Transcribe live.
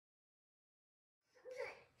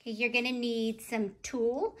Okay, you're gonna need some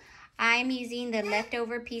tulle. I'm using the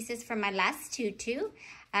leftover pieces from my last tutu.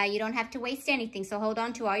 You don't have to waste anything, so hold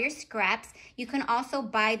on to all your scraps. You can also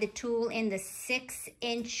buy the tulle in the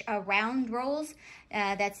 6-inch round rolls.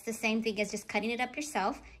 That's the same thing as just cutting it up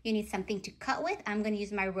yourself. You need something to cut with. I'm gonna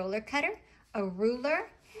use my roller cutter, a ruler,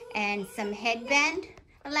 and some headband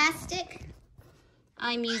elastic.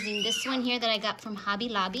 I'm using this one here that I got from Hobby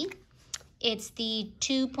Lobby. It's the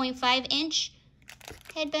 2.5-inch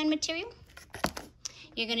headband material.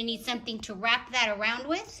 You're gonna need something to wrap that around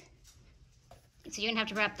with. So you're gonna have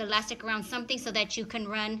to wrap the elastic around something so that you can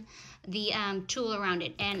run the tulle around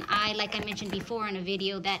it. And like I mentioned before in a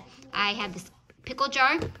video, that I have this pickle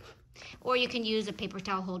jar, or you can use a paper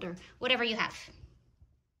towel holder, whatever you have.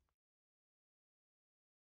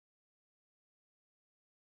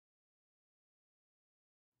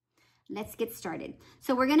 Let's get started.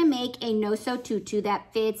 So we're gonna make a no-sew tutu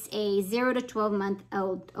that fits a 0 to 12 month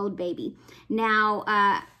old baby. Now,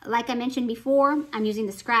 like I mentioned before, I'm using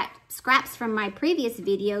the scraps from my previous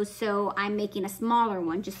video, so I'm making a smaller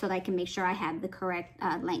one just so that I can make sure I have the correct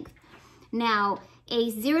length. Now, a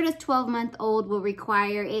 0 to 12 month old will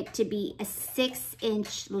require it to be a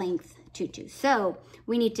 6-inch length tutu. So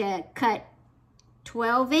we need to cut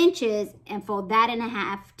 12 inches and fold that in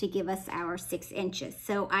half to give us our 6 inches.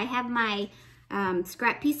 So I have my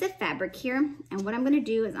scrap piece of fabric here, and what I'm going to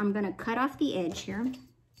do is I'm going to cut off the edge here.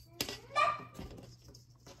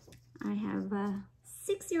 I have a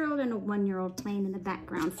 6-year-old and a 1-year-old playing in the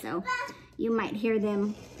background, so you might hear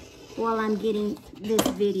them while I'm getting this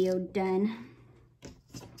video done.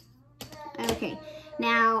 Okay,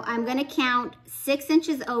 now I'm going to count 6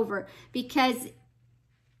 inches over because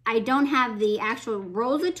I don't have the actual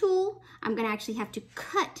rolls of tulle. I'm gonna actually have to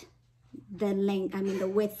cut the length, the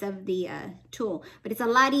width of the tulle. But it's a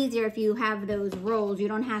lot easier if you have those rolls. You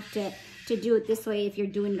don't have to do it this way if you're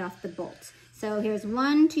doing it off the bolts. So here's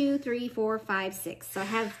 1, 2, 3, 4, 5, 6. So I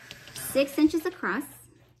have 6 inches across.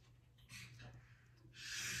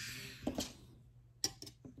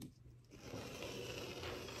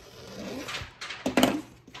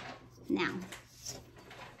 Now,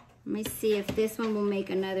 let me see if this one will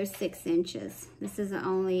make another 6 inches. This is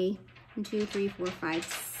only 1, 2, 3, 4, 5,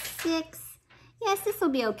 6. Yes, this will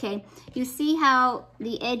be okay. You see how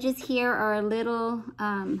the edges here are a little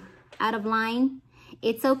out of line?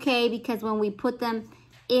 It's okay because when we put them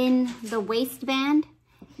in the waistband,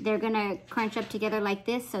 they're gonna crunch up together like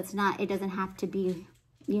this, so it doesn't have to be,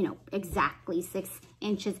 exactly 6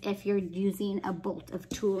 inches if you're using a bolt of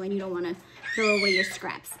tulle and you don't wanna throw away your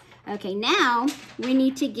scraps. Okay, now we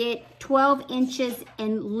need to get 12 inches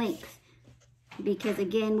in length because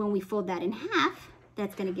again, when we fold that in half,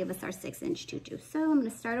 that's gonna give us our 6-inch tutu. So I'm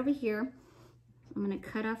gonna start over here. I'm gonna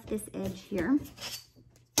cut off this edge here.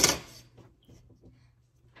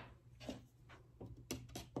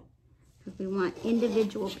 Because we want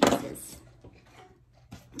individual pieces.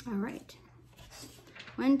 All right.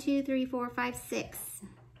 1, 2, 3, 4, 5, 6,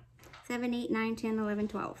 7, 8, 9, 10, 11,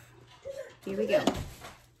 12. Here we go.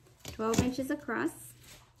 12 inches across.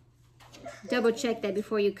 Double check that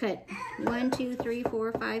before you cut. 1, 2, 3,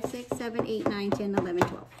 4, 5, 6, 7, 8, 9, 10, 11,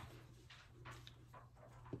 12.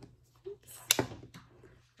 Oops.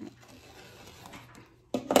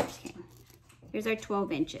 Okay. Here's our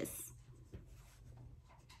 12 inches.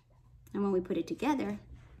 And when we put it together,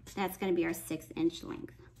 that's going to be our 6-inch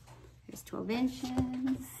length. There's 12 inches.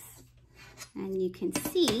 And you can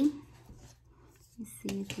see, let's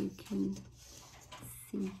see if you can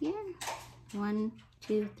see here. 1,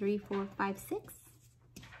 2, 3, 4, 5, 6.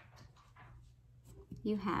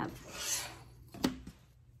 You have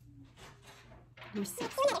your 6.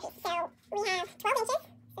 So we have 12 inches.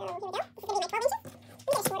 So here we go. This is going to be my 12 inches.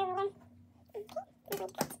 I'm going to shorter ruler. Okay, I'm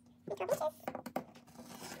going to cut my 12 inches.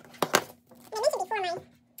 And I mentioned before, my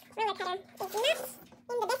roller cutter is not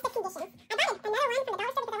in the best of condition. I bought another one from the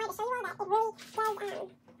dollar store because I wanted to show you all that it really does work really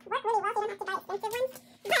well, so you don't have to buy expensive ones.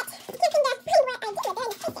 But using the pretty what I do with it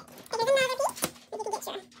and fix it. And there's another piece that you can get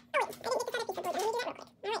sure. Oh wait, I didn't get to cut a piece of wood. I'm going to do that real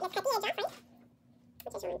quick. Alright, let's cut the edge off, right?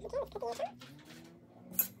 Which is your let's cut the edge off.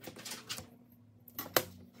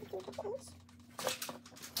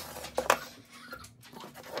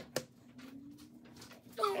 Cut the edge.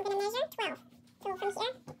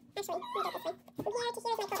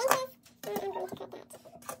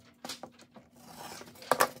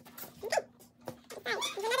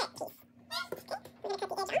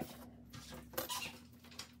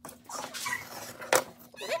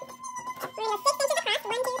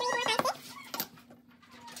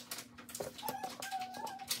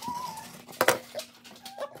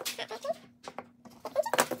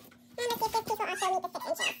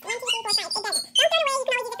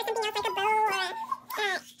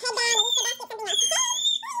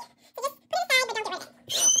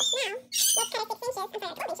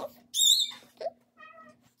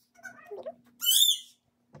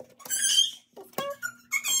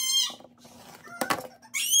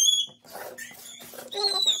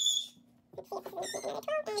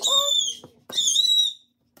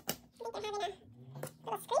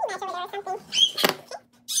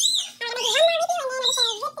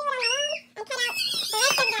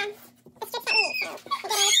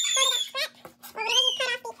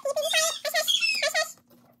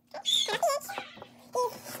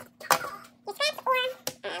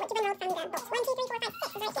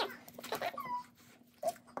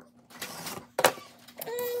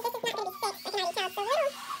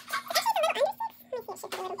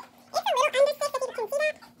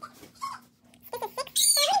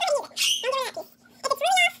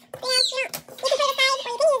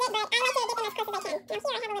 Now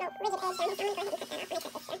here I have a little rigid edge down here, so I'm going to go ahead and cut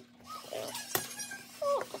that off. Let me cut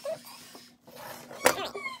this down.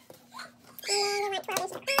 Alright. And then we want 12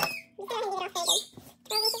 inches across. Just go ahead and get it all folded.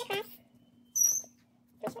 12 inches across.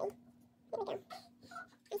 Actually, here we go. I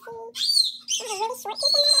see. I have a really short piece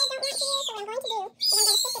in there that I don't want to use, so what I'm going to do is I'm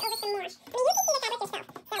going to shift it over some more. I mean, you can see the fabric yourself,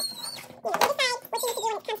 so, you decide what you need to do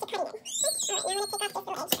when it comes to cutting it. Okay? Alright, now I'm going to take off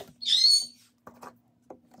this little edge here.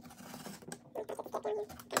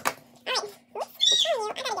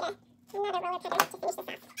 Another roller cutter to finish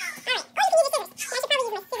this off. Alright, or you can use your scissors. I should probably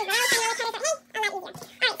use my scissors, but I always find roller cutters are, a lot easier.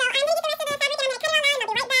 Alright, so I'm going to get the rest of the fabric and I'm going to cut it all out and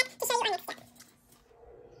I'll be right back to show you our next step.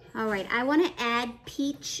 Alright, I want to add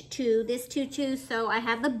peach to this tutu, so I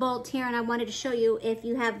have the bolt here and I wanted to show you, if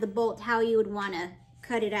you have the bolt, how you would want to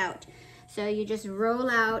cut it out. So you just roll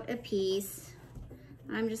out a piece.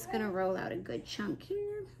 I'm just going to roll out a good chunk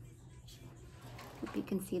here. Hope you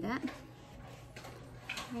can see that.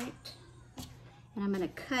 Right. And I'm going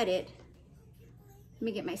to cut it. Let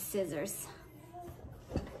me get my scissors.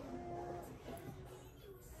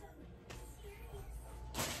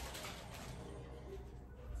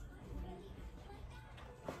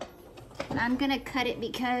 And I'm going to cut it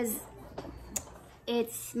because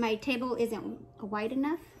my table isn't wide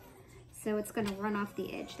enough, so it's going to run off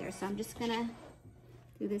the edge there. So I'm just going to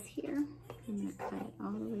do this here. I'm going to cut it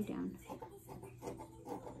all the way down.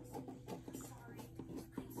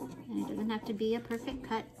 And it doesn't have to be a perfect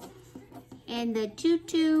cut. In the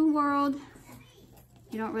tutu world,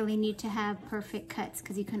 you don't really need to have perfect cuts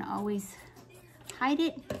because you can always hide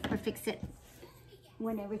it or fix it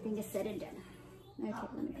when everything is said and done. Okay,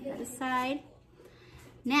 let me put that aside.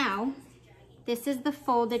 Now, this is the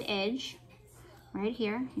folded edge right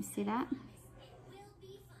here. You see that?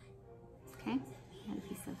 Okay, got a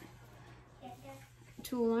piece of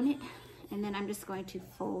tulle on it. And then I'm just going to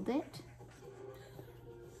fold it.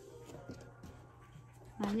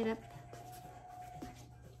 Line it up.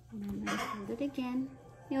 And I'm going to fold it again.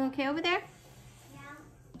 You okay over there? Yeah.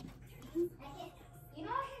 You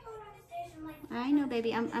know I can go down the stairs and like... I know,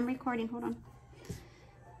 baby. I'm recording. Hold on.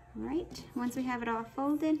 All right. Once we have it all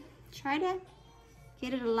folded, try to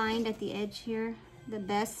get it aligned at the edge here the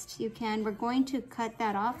best you can. We're going to cut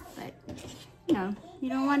that off, but you know, you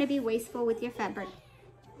don't want to be wasteful with your fabric.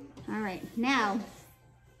 All right. Now,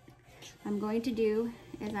 what I'm going to do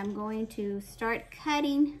is I'm going to start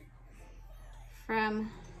cutting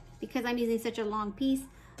from, because I'm using such a long piece,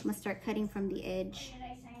 I'm going to start cutting from the edge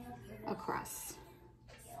across.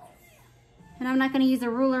 And I'm not going to use a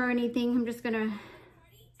ruler or anything. I'm just going to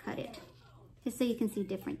cut it, just so you can see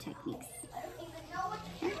different techniques.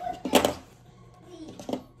 Okay.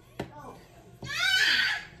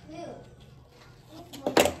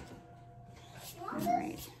 All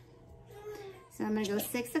right. So I'm going to go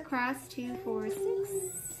 6 across, 2, 4, 6.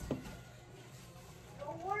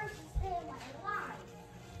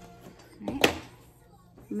 Alright,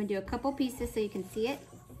 I'm going to do a couple pieces so you can see it.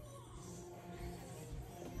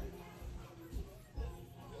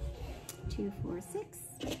 Two, 4, 6.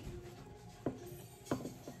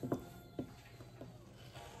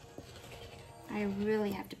 I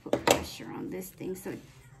really have to put pressure on this thing so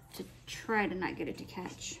to try to not get it to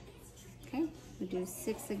catch. Okay, we'll do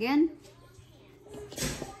 6 again.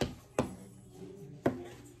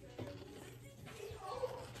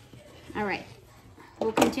 All right,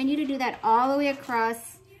 we'll continue to do that all the way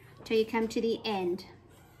across till you come to the end.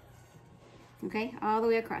 Okay, all the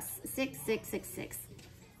way across. 6, 6, 6, 6.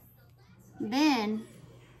 Then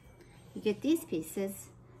you get these pieces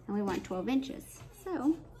and we want 12 inches.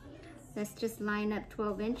 So let's just line up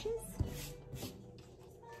 12 inches.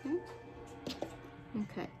 Okay, and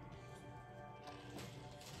cut.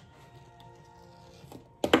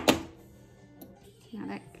 Now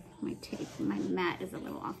that my mat is a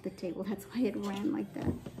little off the table. That's why it ran like that.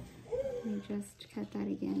 Let me just cut that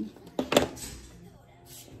again.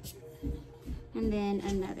 And then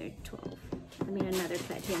another 12. I mean another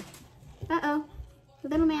cut here. Uh-oh, the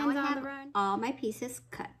little man's on the run. All my pieces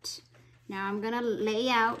cut. Now I'm gonna lay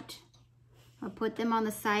out. I'll put them on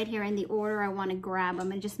the side here in the order I want to grab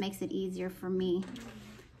them. It just makes it easier for me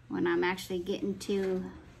when I'm actually getting to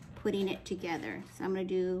putting it together. So I'm gonna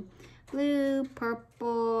do blue,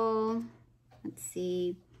 purple, let's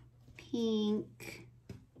see, pink,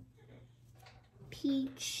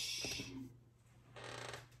 peach,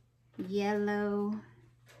 yellow,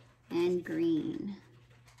 and green.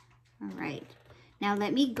 All right, now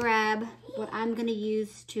let me grab what I'm gonna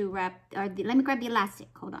use to wrap, let me grab the elastic,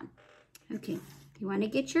 hold on. Okay, you wanna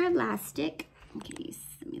get your elastic. Okay,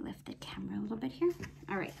 let me lift the camera a little bit here.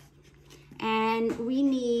 All right, and we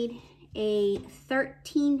need a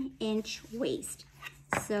 13-inch waist.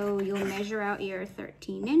 So you'll measure out your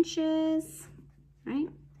 13 inches, right?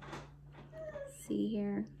 See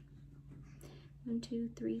here. 1, 2,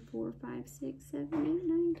 3, 4, 5, 6, 7, 8,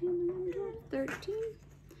 9, 10, 11, 12, 13.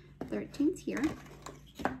 13's here.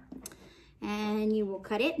 And you will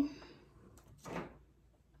cut it.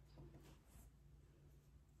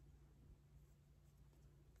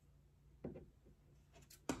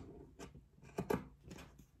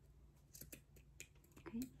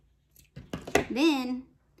 Then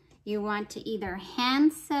you want to either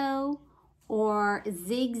hand sew or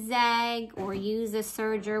zigzag or use a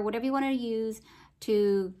serger, whatever you want to use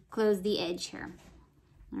to close the edge here.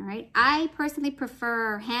 All right, I personally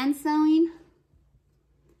prefer hand sewing,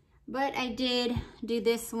 but I did do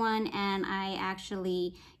this one and I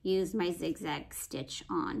actually used my zigzag stitch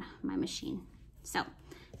on my machine. So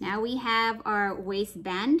now we have our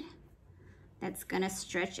waistband that's gonna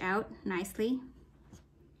stretch out nicely.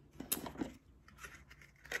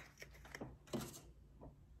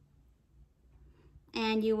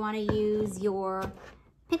 And you want to use your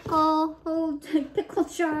pickle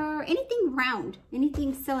jar, anything round,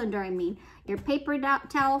 anything cylinder, I mean. Your paper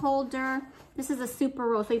towel holder. This is a super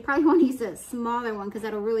roll, so you probably want to use a smaller one because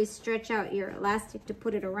that'll really stretch out your elastic to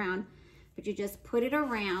put it around. But you just put it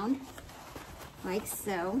around like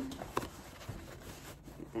so.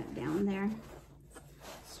 Get that down there.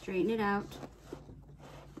 Straighten it out.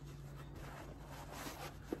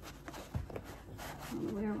 All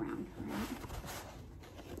the way around, right?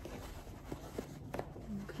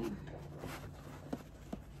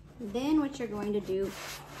 Then what you're going to do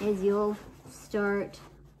is you'll start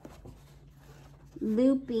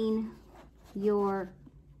looping your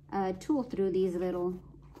tool through these little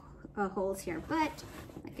holes here. But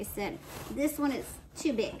like I said, this one is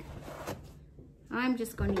too big. I'm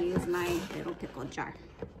just going to use my little pickle jar.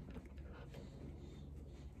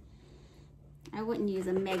 I wouldn't use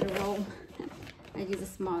a mega roll. I'd use a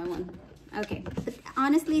smaller one. Okay, but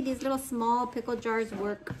honestly, these little small pickle jars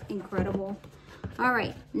work incredible. All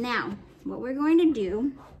right, now what we're going to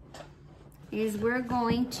do is we're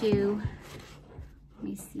going to, let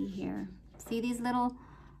me see here. See these little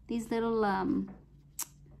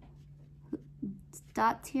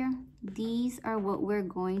dots here? These are what we're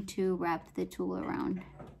going to wrap the tool around.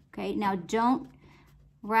 Okay, now don't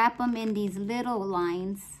wrap them in these little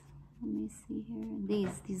lines. Let me see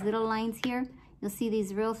here. These little lines here. You'll see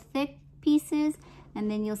these real thick pieces,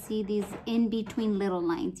 and then you'll see these in between little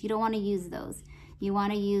lines. You don't want to use those. You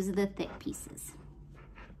want to use the thick pieces.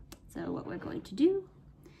 So what we're going to do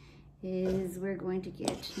is we're going to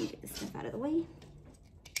get this stuff out of the way.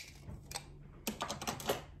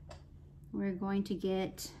 We're going to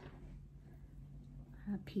get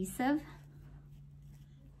a piece of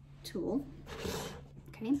tool,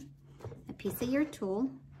 okay? A piece of your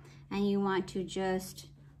tool, and you want to just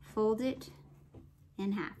fold it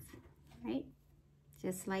in half, right?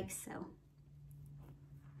 Just like so.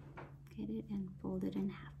 Get it and fold it in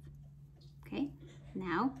half. Okay,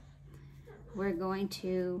 now we're going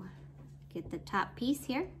to get the top piece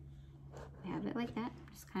here. Have it like that.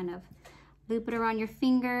 Just kind of loop it around your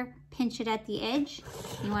finger, pinch it at the edge.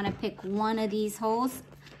 You want to pick one of these holes.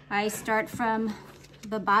 I start from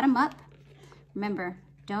the bottom up. Remember,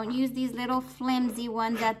 don't use these little flimsy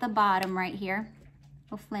ones at the bottom right here.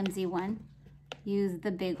 Little flimsy one. Use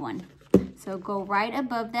the big one. So go right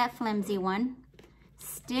above that flimsy one.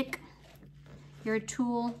 Stick your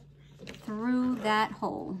tool through that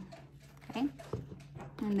hole, okay?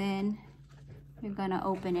 And then you're gonna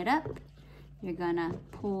open it up. You're gonna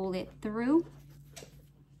pull it through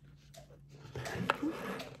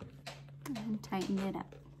and tighten it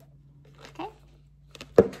up, okay?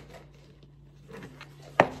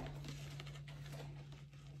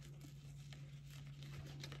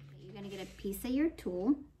 You're gonna get a piece of your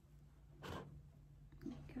tool.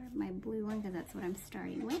 Grab my blue one because that's what I'm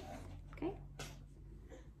starting with, okay?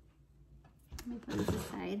 Let me put this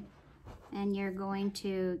aside. And you're going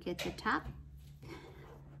to get the top,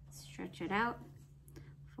 stretch it out,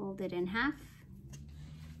 fold it in half,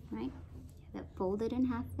 right? That folded in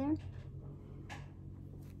half there.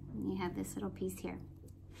 And you have this little piece here,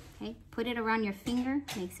 okay? Put it around your finger,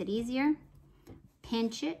 makes it easier.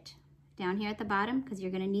 Pinch it down here at the bottom because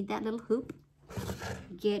you're gonna need that little hoop.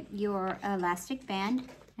 Get your elastic band.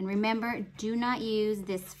 And remember, do not use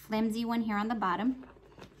this flimsy one here on the bottom.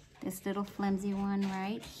 This little flimsy one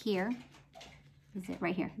right here. Is it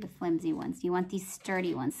right here? The flimsy ones. You want these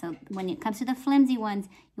sturdy ones. So when it comes to the flimsy ones,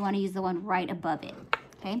 you want to use the one right above it.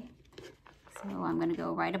 Okay? So I'm going to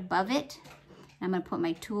go right above it. I'm going to put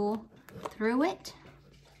my tool through it,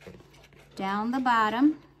 down the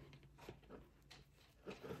bottom,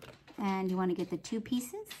 And you want to get the 2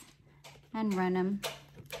 pieces and run them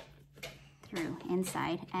through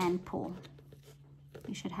inside and pull.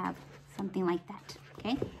 You should have something like that,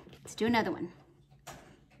 okay? Let's do another one.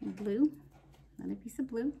 Blue, another piece of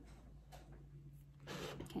blue.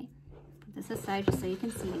 Okay, put this aside just so you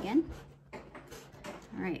can see it again.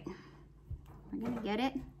 All right, we're gonna get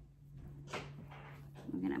it.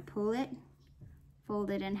 We're gonna pull it, fold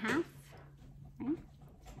it in half, right?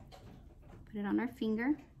 Put it on our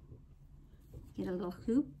finger. Get a little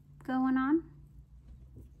hoop going on.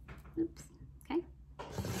 Oops, okay.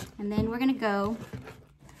 And then we're gonna go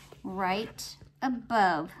right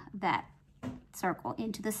above that circle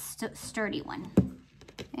into the sturdy one,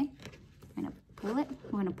 okay? We're gonna pull it,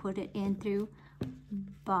 we're gonna put it in through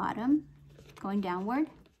bottom, going downward,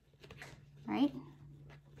 right?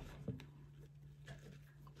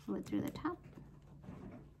 Pull it through the top.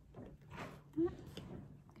 Got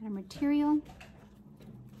our material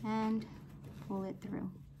and pull it through.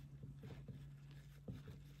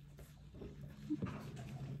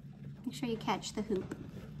 Make sure you catch the hoop.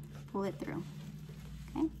 Pull it through,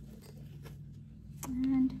 okay?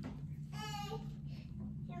 And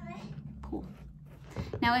pull.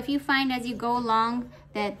 Now if you find as you go along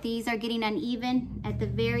that these are getting uneven at the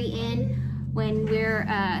very end, when we're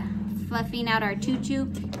fluffing out our tutu,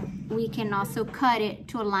 we can also cut it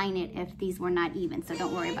to align it if these were not even, so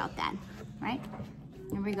don't worry about that, right?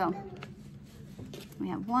 Here we go. We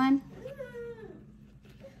have 1.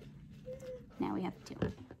 Now we have 2.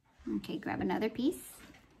 Okay, grab another piece.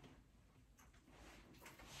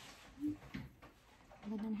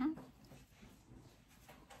 Fold it in half.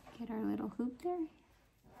 Get our little hoop there.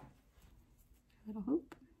 Little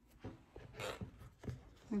hoop.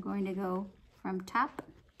 We're going to go from top.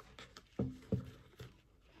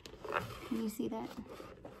 Can you see that?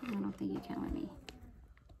 I don't think you can with me.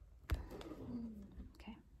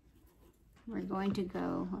 Okay. We're going to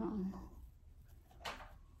go,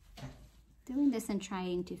 doing this and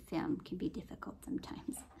trying to film can be difficult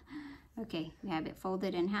sometimes. Okay, we have it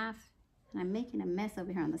folded in half. And I'm making a mess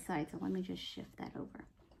over here on the side, so let me just shift that over.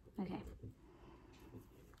 Okay.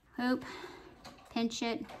 Hoop, pinch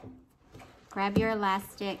it, grab your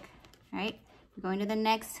elastic, right? We're going to the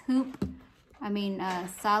next hoop,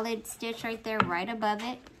 solid stitch right there, right above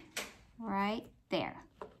it, right there,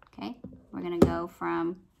 okay? We're gonna go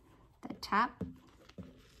from the top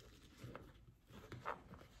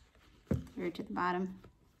through to the bottom.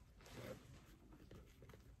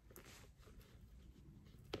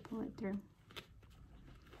 Pull it through.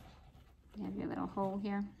 You have your little hole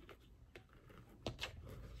here.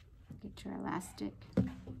 Get your elastic.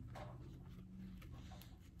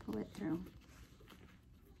 Pull it through.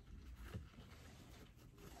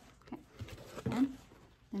 Okay. And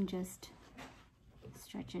then just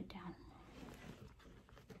stretch it down.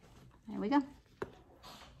 There we go.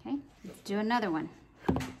 Okay, let's do another one.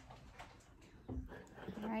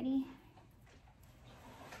 Alrighty.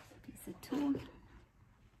 Piece of tulle.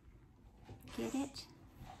 Get it,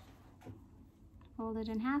 fold it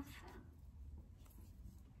in half,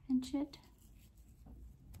 pinch it.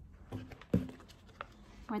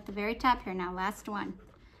 We're at the very top here now, last one.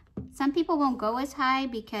 Some people won't go as high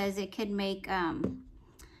because it could make,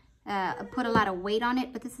 put a lot of weight on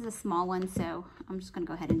it, but this is a small one, so I'm just gonna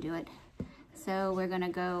go ahead and do it. So we're gonna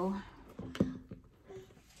go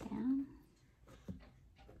down.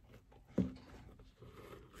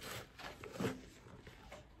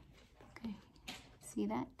 See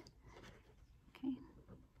that? Okay.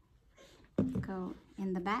 Go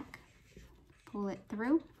in the back, pull it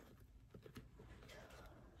through.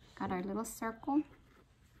 Got our little circle,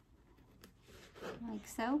 like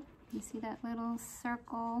so. You see that little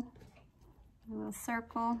circle,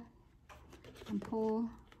 and pull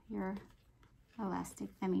your elastic,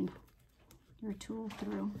 your tulle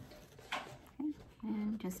through. Okay,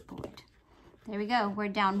 and just pull it. There we go. We're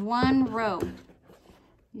down 1 row.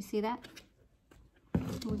 You see that?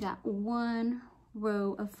 We got 1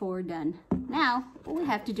 row of 4 done. Now we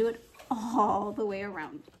have to do it all the way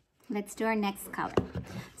around. Let's do our next color.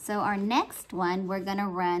 So our next one, we're gonna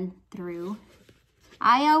run through.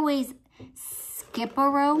 I always skip a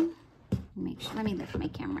row. Make sure, let me lift my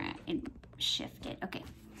camera and shift it. Okay.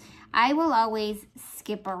 I will always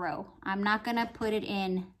skip a row. I'm not gonna put it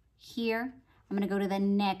in here. I'm gonna go to the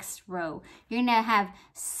next row. You're gonna have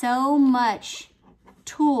so much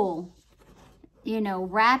tulle,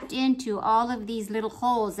 wrapped into all of these little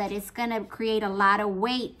holes that it's gonna create a lot of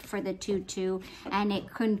weight for the tutu, and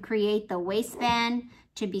it can create the waistband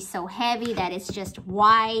to be so heavy that it's just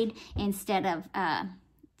wide instead of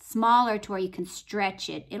smaller to where you can stretch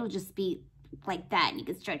it. It'll just be like that, and you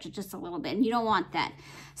can stretch it just a little bit, and you don't want that.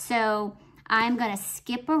 So I'm gonna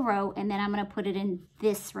skip a row, and then I'm gonna put it in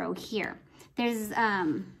this row here. There's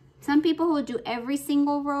some people who will do every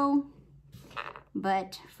single row,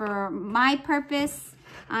 but for my purpose,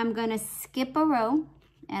 I'm gonna skip a row,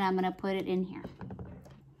 and I'm gonna put it in here.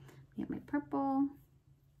 Get my purple.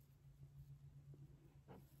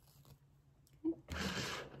 Okay.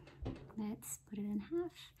 Let's put it in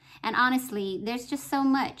half. And honestly, there's just so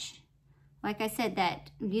much, like I said,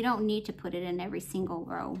 that you don't need to put it in every single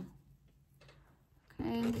row.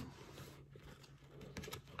 Okay.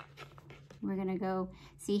 We're gonna go,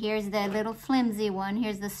 see, here's the little flimsy one,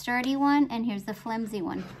 here's the sturdy one, and here's the flimsy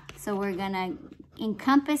one. So we're gonna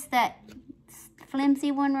encompass that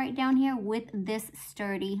flimsy one right down here with this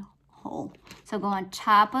sturdy hole. So go on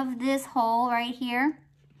top of this hole right here,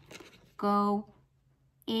 go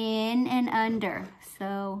in and under.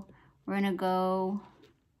 So we're gonna go,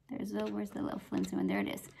 where's the little flimsy one? There it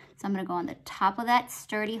is. So I'm gonna go on the top of that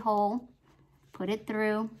sturdy hole, put it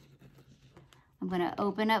through. I'm gonna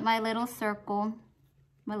open up my little circle,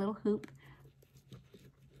 my little hoop,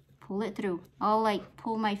 pull it through. I'll like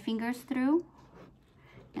pull my fingers through,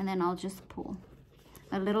 and then I'll just pull.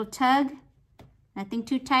 A little tug, nothing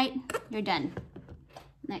too tight, you're done.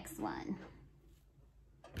 Next one.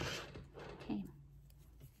 Okay,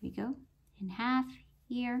 here we go, in half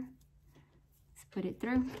here. Let's put it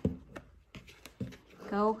through.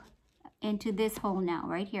 Go into this hole now,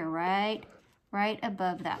 right here, right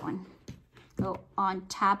above that one. Go on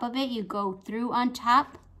top of it, you go through on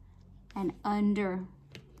top and under.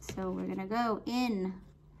 So we're gonna go in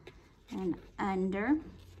and under.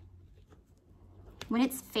 When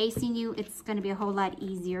it's facing you, it's gonna be a whole lot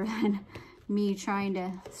easier than me trying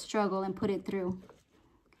to struggle and put it through.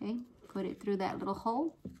 Okay, put it through that little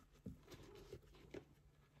hole.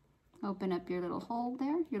 Open up your little hole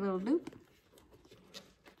there, your little loop.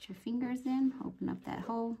 Put your fingers in, open up that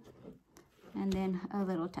hole, and then a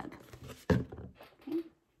little tug. Okay.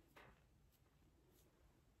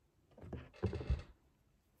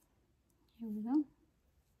 Here we go.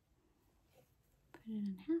 Put it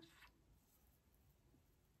in half.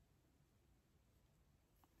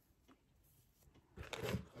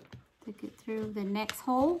 Stick it through the next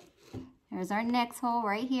hole. There's our next hole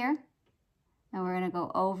right here. And we're gonna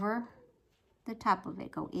go over the top of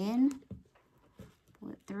it. Go in, pull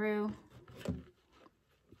it through,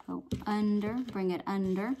 go under, bring it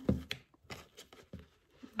under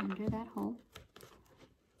that hole,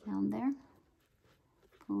 down there,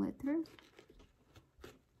 pull it through,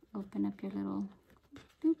 open up your little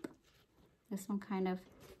loop. This one kind of,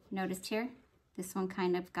 noticed here, this one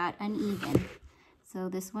kind of got uneven. So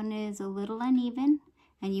this one is a little uneven,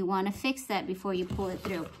 and you want to fix that before you pull it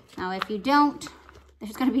through. Now if you don't,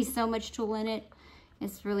 there's going to be so much tulle in it,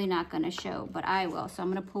 it's really not going to show, but I will. So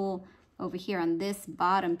I'm going to pull over here on this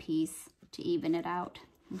bottom piece to even it out.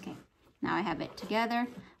 Okay, now I have it together,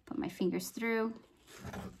 put my fingers through.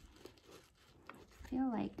 I feel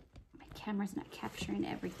like my camera's not capturing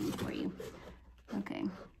everything for you. Okay,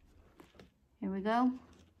 here we go.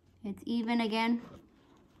 It's even again,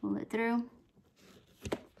 pull it through,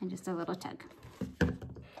 and just a little tug.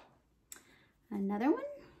 Another one.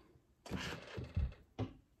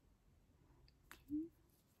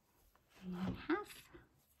 And half.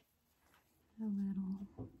 A little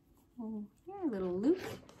hole here, a little loop.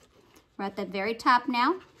 We're at the very top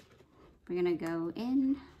now. We're gonna go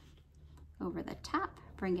in over the top,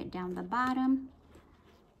 bring it down the bottom,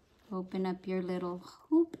 open up your little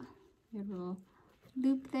hoop, your little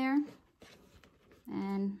loop there,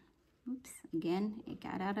 and oops, again, it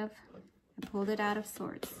got out of, I pulled it out of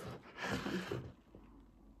sorts. Okay.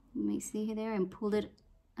 You may see there and pulled it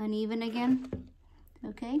uneven again.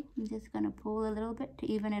 Okay, I'm just gonna pull a little bit to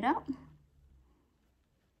even it out.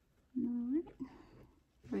 All right,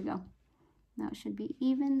 here we go. Now it should be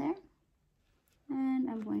even there. And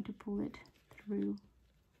I'm going to pull it through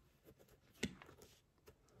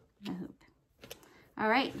the hoop. All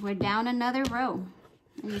right, we're down another row.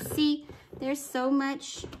 And you see, there's so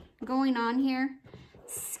much going on here.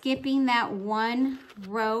 Skipping that one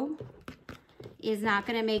row is not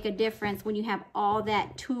gonna make a difference when you have all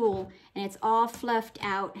that tulle and it's all fluffed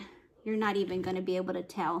out. You're not even gonna be able to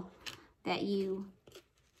tell that you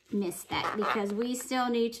missed that, because we still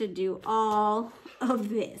need to do all of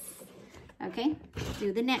this. Okay,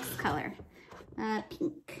 do the next color,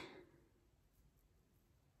 pink.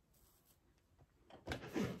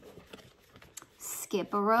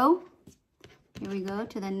 Skip a row. Here we go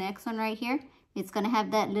to the next one right here. It's gonna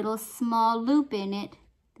have that little small loop in it,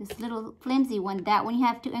 this little flimsy one. That one you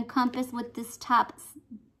have to encompass with this top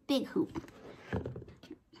big hoop.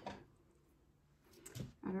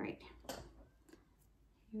 All right,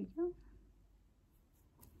 here we go.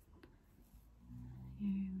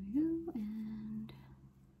 Here we go, and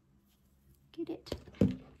get it.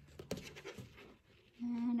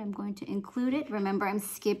 And I'm going to include it. Remember, I'm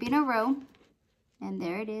skipping a row. And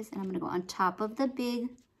there it is. And I'm going to go on top of the big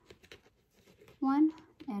one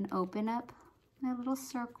and open up my little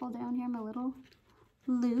circle down here, my little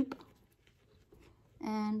loop.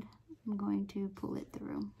 And I'm going to pull it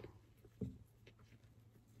through.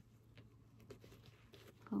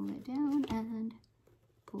 Pull it down and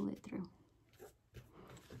pull it through.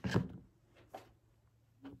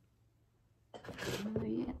 Oh,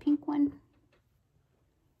 you got a pink one.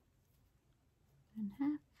 And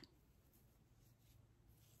half.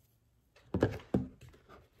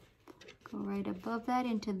 Go right above that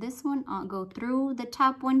into this one. I'll go through the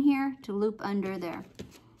top one here to loop under there.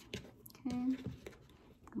 Okay,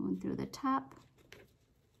 going through the top,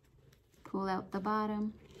 pull out the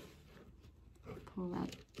bottom, pull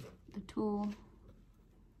out the tool,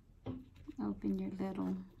 open your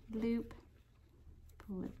little loop,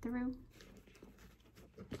 pull it through,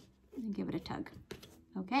 and give it a tug.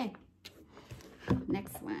 Okay,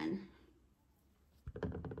 next one.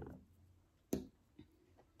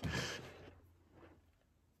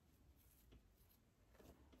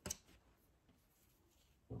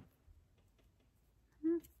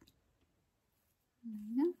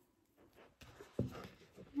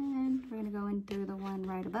 And we're going to go in through the one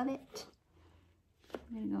right above it.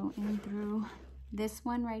 I'm going to go in through this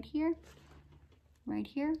one right here.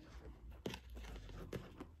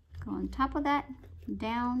 Go on top of that,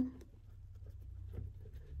 down,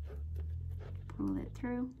 pull it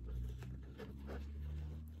through.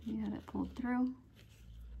 You have it pulled through.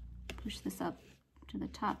 Push this up to the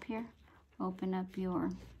top here. Open up your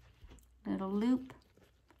little loop.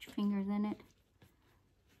 Put your fingers in it.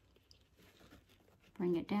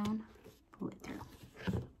 Bring it down, pull it through.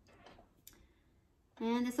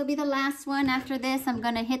 And this will be the last one. After this, I'm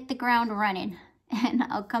gonna hit the ground running and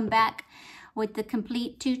I'll come back with the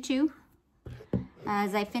complete tutu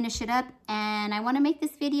as I finish it up. And I wanna make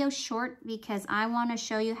this video short because I wanna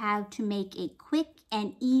show you how to make a quick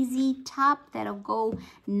and easy top that'll go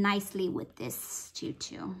nicely with this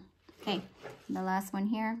tutu. Okay, the last one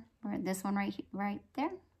here, or this one right there.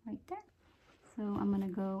 So I'm gonna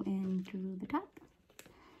go in through the top.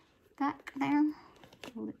 Back there,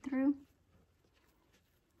 pull it through,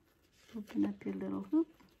 open up your little hoop,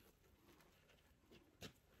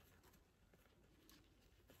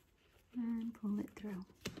 and pull it through.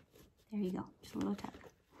 There you go, just a little tug.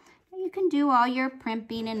 Now you can do all your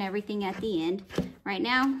primping and everything at the end. Right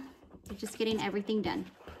now, you're just getting everything done.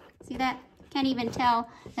 See that? Can't even tell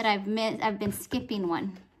that I've been skipping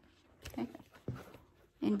one. Okay,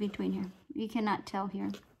 in between here. You cannot tell here.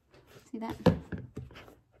 See that?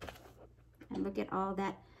 And look at all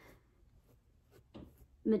that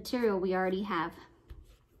material we already have.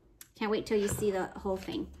 Can't wait till you see the whole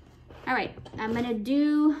thing. All right, I'm gonna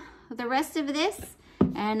do the rest of this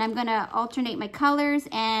and I'm gonna alternate my colors.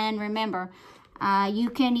 And remember, you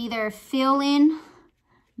can either fill in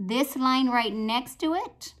this line right next to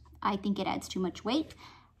it. I think it adds too much weight,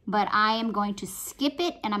 but I am going to skip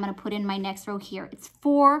it and I'm gonna put in my next row here. It's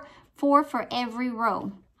four for every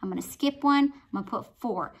row. I'm gonna skip one, I'm gonna put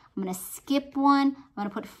 4. I'm gonna skip one, I'm gonna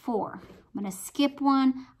put 4. I'm gonna skip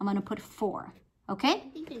one, I'm gonna put 4. Okay?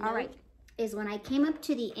 All right. Is when I came up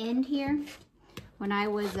to the end here, when I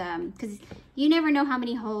was, because you never know how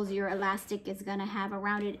many holes your elastic is gonna have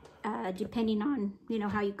around it, depending on, you know,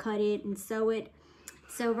 how you cut it and sew it.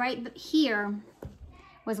 So right here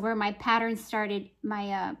was where my pattern started,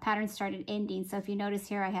 ending. So if you notice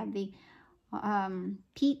here, I have the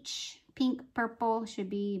peach, pink, purple, should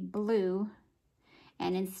be blue.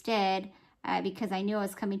 And instead, because I knew I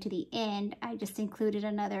was coming to the end, I just included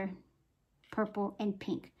another purple and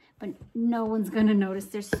pink. But no one's gonna notice.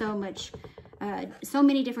 There's so much, so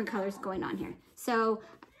many different colors going on here. So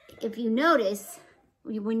if you notice,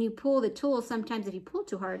 when you pull the tool, sometimes if you pull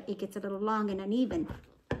too hard, it gets a little long and uneven.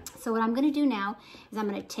 So what I'm gonna do now is I'm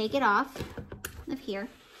gonna take it off of here.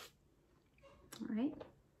 All right.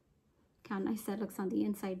 How nice that looks on the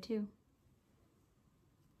inside too.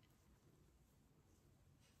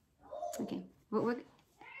 Okay,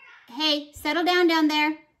 hey, settle down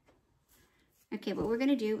there. Okay, what we're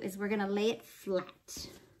gonna do is we're gonna lay it flat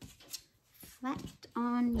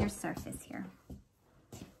on your surface here.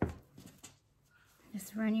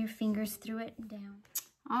 Just run your fingers through it down.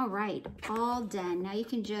 All right, all done. Now you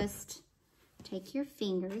can just take your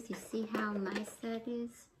fingers. You see how nice that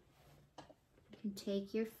is? You can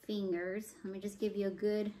take your fingers. Let me just give you a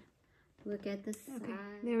good look at the side. Okay,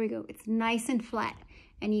 there we go. It's nice and flat.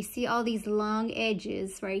 and you see all these long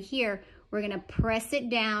edges right here, we're gonna press it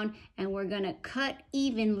down and we're gonna cut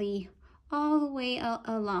evenly all the way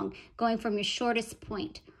along, going from your shortest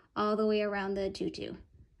point all the way around the tutu.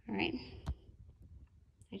 All right.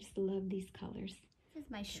 I just love these colors. This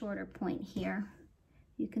is my shorter point here.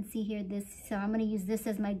 You can see here this, so I'm gonna use this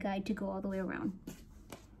as my guide to go all the way around.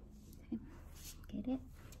 Okay. Get it,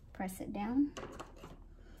 press it down.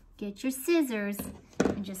 Get your scissors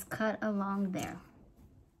and just cut along there.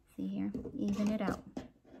 See here, even it out.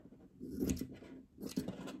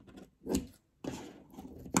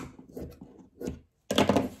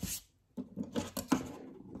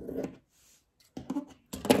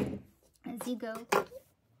 As you go.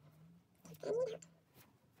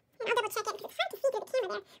 And I'll double check it because it's hard to see through the camera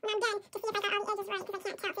there when I'm done to see if I got all the edges right because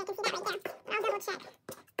I can't tell. So I can see that right there. But I'll double check.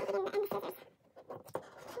 And the scissors.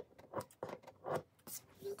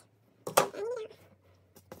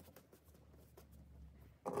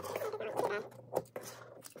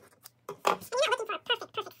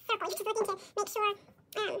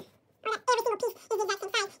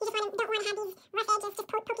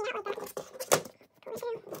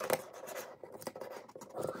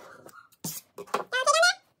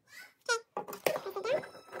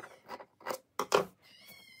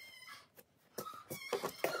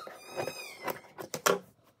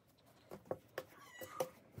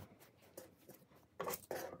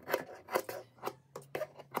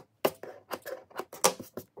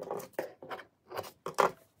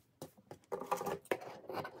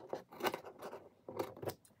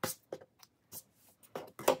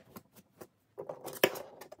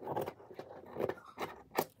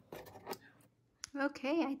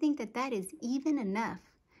 Okay, I think that is even enough.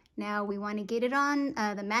 Now we want to get it on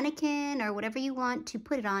the mannequin or whatever you want to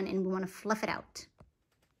put it on, and we want to fluff it out.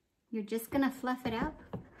 You're just going to fluff it out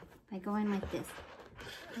by going like this.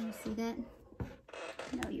 Can you see that?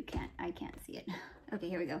 No, you can't. I can't see it. Okay,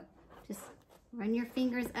 here we go. Just run your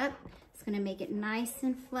fingers up. It's going to make it nice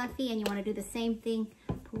and fluffy, and you want to do the same thing.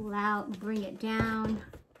 Pull out, bring it down.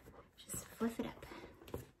 Just fluff it up.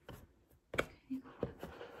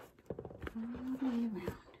 All the way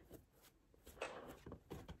around.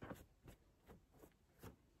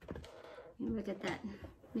 And look at that.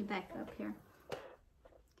 Let me back up here.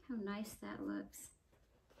 How nice that looks.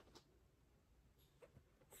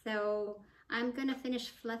 So I'm gonna finish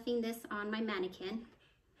fluffing this on my mannequin,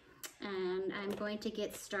 and I'm going to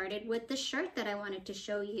get started with the shirt that I wanted to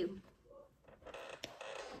show you.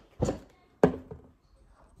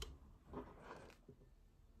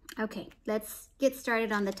 Okay, let's get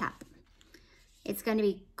started on the top. It's going to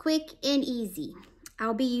be quick and easy.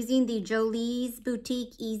 I'll be using the Jolie's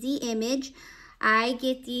Boutique Easy Image. I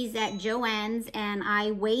get these at Joann's, and I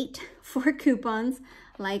wait for coupons.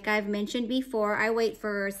 Like I've mentioned before, I wait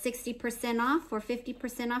for 60% off or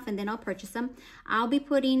 50% off, and then I'll purchase them. I'll be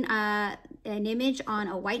putting an image on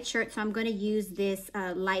a white shirt, so I'm going to use this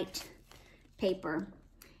light paper.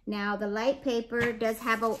 Now, the light paper does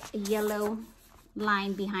have a yellow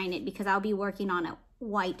line behind it because I'll be working on a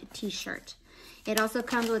white t-shirt. It also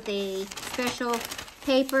comes with a special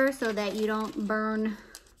paper so that you don't burn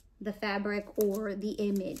the fabric or the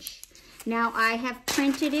image. Now I have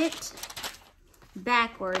printed it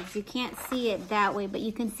backwards. You can't see it that way, but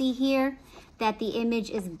you can see here that the image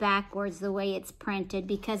is backwards the way it's printed,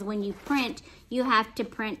 because when you print, you have to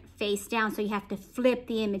print face down. So you have to flip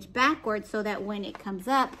the image backwards so that when it comes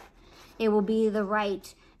up, it will be the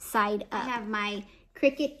right side up. I have my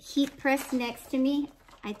Cricut heat press next to me.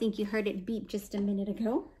 I think you heard it beep just a minute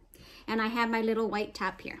ago. And I have my little white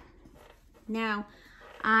top here. Now,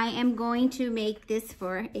 I am going to make this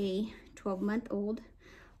for a 12-month-old,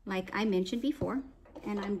 like I mentioned before.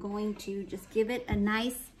 And I'm going to just give it a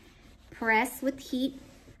nice press with heat.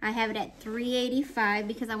 I have it at 385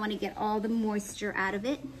 because I want to get all the moisture out of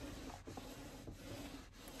it.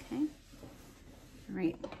 Okay. All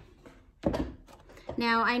right.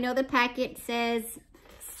 Now, I know the packet says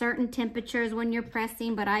certain temperatures when you're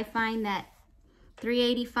pressing, but I find that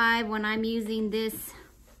 385 when I'm using this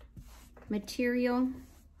material,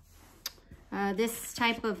 this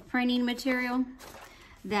type of printing material,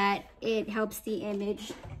 that it helps the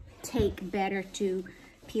image take better to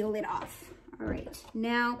peel it off. All right,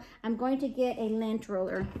 now I'm going to get a lint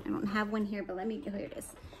roller. I don't have one here, but let me, here it is.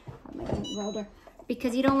 I have my lint roller.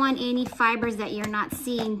 Because you don't want any fibers that you're not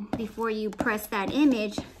seeing before you press that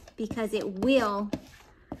image, because it will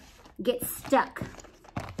get stuck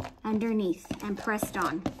underneath and pressed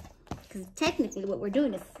on. Because technically what we're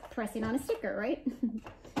doing is pressing on a sticker, right?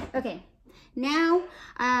 Okay, Now,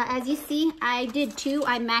 as you see, I did 2.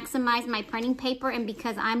 I maximized my printing paper, and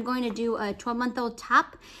because I'm going to do a 12-month-old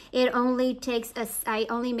top, it only takes I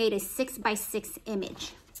only made a 6x6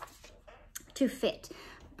 image to fit.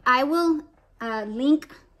 I will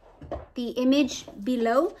link the image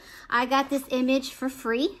below. I got this image for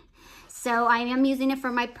free, so I am using it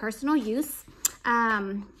for my personal use.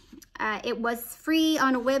 It was free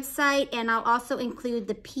on a website, and I'll also include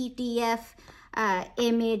the PDF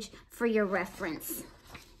image for your reference.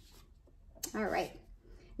 All right,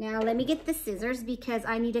 now let me get the scissors because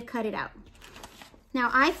I need to cut it out. Now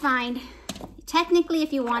I find, technically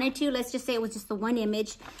if you wanted to, let's just say it was just the one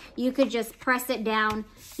image, you could just press it down.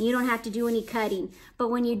 You don't have to do any cutting. But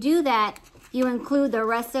when you do that, you include the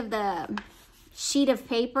rest of the sheet of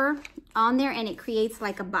paper on there, and it creates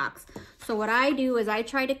like a box. So what I do is I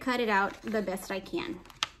try to cut it out the best I can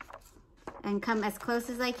and come as close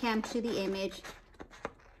as I can to the image.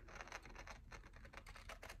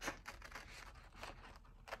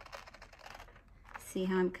 See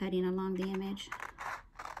how I'm cutting along the image?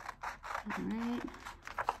 All right.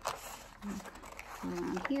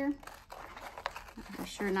 Around here. Be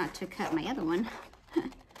sure not to cut my other one.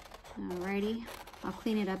 Alrighty. I'll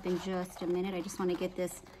clean it up in just a minute. I just want to get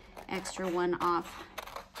this extra one off.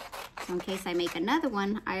 So in case I make another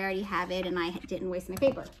one, I already have it and I didn't waste my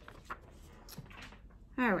paper.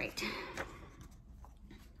 All right.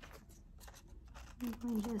 I'm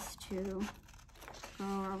going just to go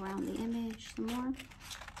around the image some more.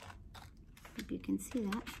 Hope you can see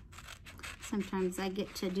that. Sometimes I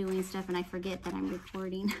get to doing stuff and I forget that I'm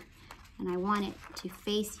recording, and I want it to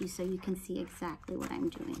face you so you can see exactly what I'm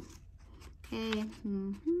doing. Okay.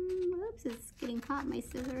 Oops, it's getting caught, my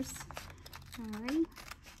scissors. All right.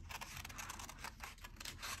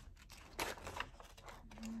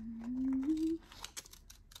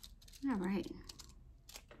 All right.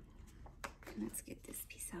 Let's get this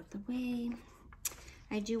piece out the way.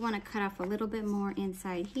 I do want to cut off a little bit more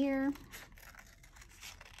inside here.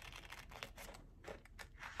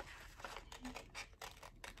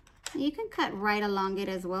 You can cut right along it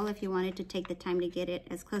as well if you wanted to take the time to get it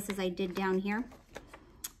as close as I did down here.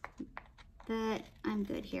 But I'm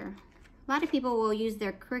good here. A lot of people will use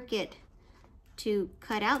their Cricut to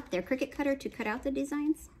cut out, their Cricut cutter to cut out the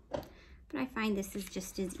designs. But I find this is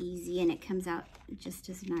just as easy and it comes out just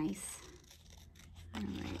as nice.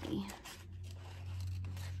 Alrighty.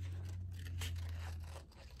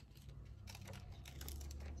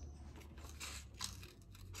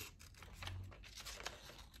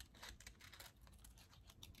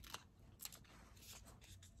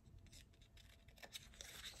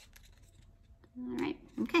 All right,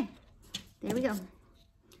 okay, there we go.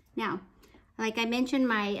 Now, like I mentioned,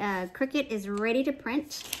 my Cricut is ready to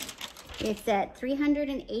print. It's at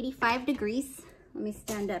 385 degrees. Let me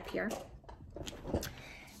stand up here.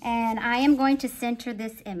 And I am going to center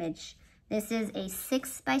this image. This is a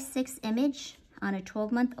 6x6 image on a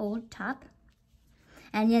 12-month-old top.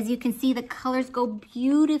 And as you can see, the colors go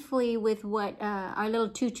beautifully with what our little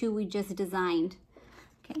tutu we just designed.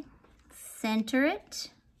 Okay, center it.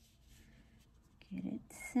 Get it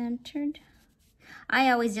centered. I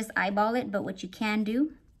always just eyeball it, but what you can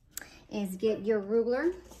do is get your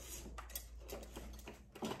ruler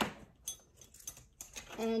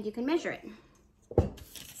and you can measure it.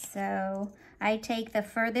 So I take the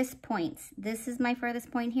furthest points. This is my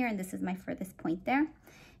furthest point here, and this is my furthest point there.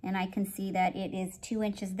 And I can see that it is 2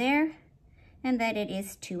 inches there and that it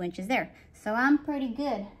is 2 inches there. So I'm pretty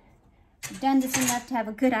good. I've done this enough to have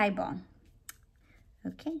a good eyeball.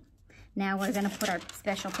 Okay. Now we're going to put our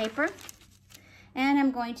special paper, and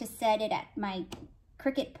I'm going to set it at my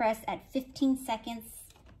Cricut press at 15 seconds.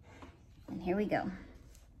 And here we go.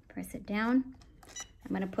 Press it down. I'm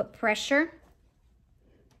going to put pressure.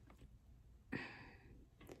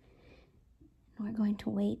 We're going to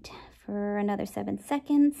wait for another 7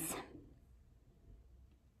 seconds.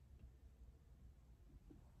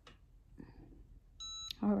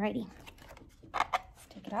 Alrighty. Let's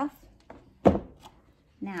take it off.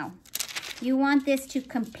 Now, you want this to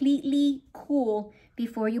completely cool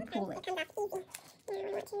before you pull it. It comes off easy. Now I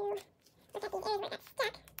want to look at these areas where it got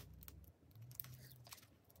stuck.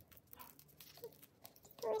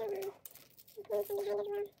 Pull it around. Pull from behind as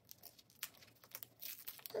well.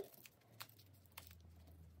 Okay.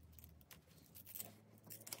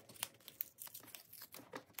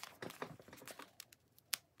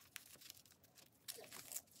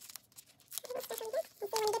 And so when you get the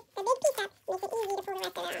big piece up, it makes it easy to pull the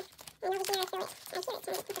rest of it off. And over here I feel it. I hear it trying to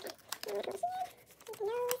push it down. And we'll go here, get the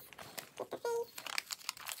nose, get the face.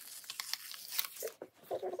 Same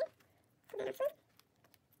over here. Pull that off first.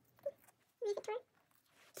 Raise it toward.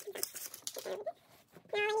 Okay. Now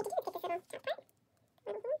all I need to do is get this little top part.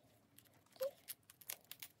 Little hole. Okay.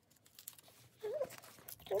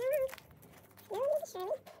 Alright. Come on. Slowly but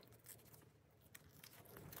surely.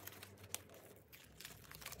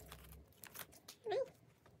 Alright.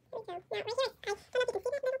 There we go. Now right here, I don't know if you can see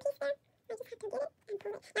that little piece there. I just have to get it and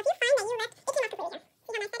pull it. Now if you find that you left, it came off completely here. See how nice that is?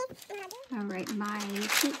 And what I'll do. All right, my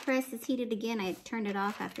heat press is heated again. I turned it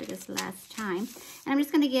off after this last time. And I'm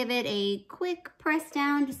just gonna give it a quick press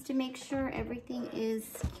down just to make sure everything is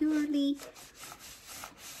securely,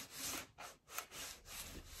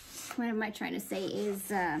 what am I trying to say,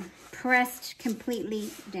 is pressed completely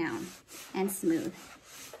down and smooth.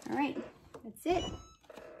 All right, that's it.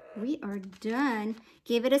 We are done.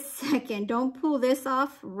 Give it a second. Don't pull this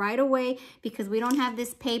off right away because we don't have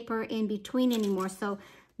this paper in between anymore. So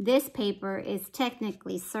this paper is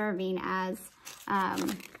technically serving as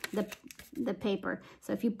the paper.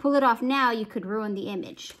 So if you pull it off now, you could ruin the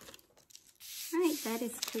image. All right, that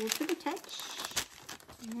is cool to the touch.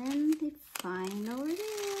 And the final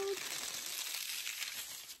result.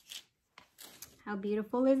 How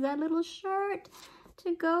beautiful is that little shirt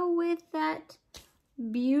to go with that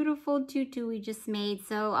beautiful tutu we just made?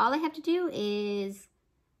 So all I have to do is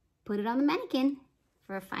put it on the mannequin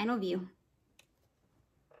for a final view.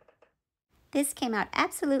 This came out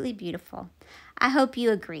absolutely beautiful. I hope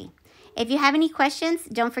you agree. If you have any questions,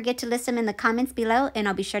 don't forget to list them in the comments below and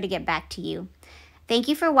I'll be sure to get back to you. Thank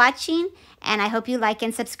you for watching and I hope you like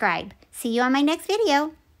and subscribe. See you on my next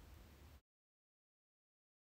video.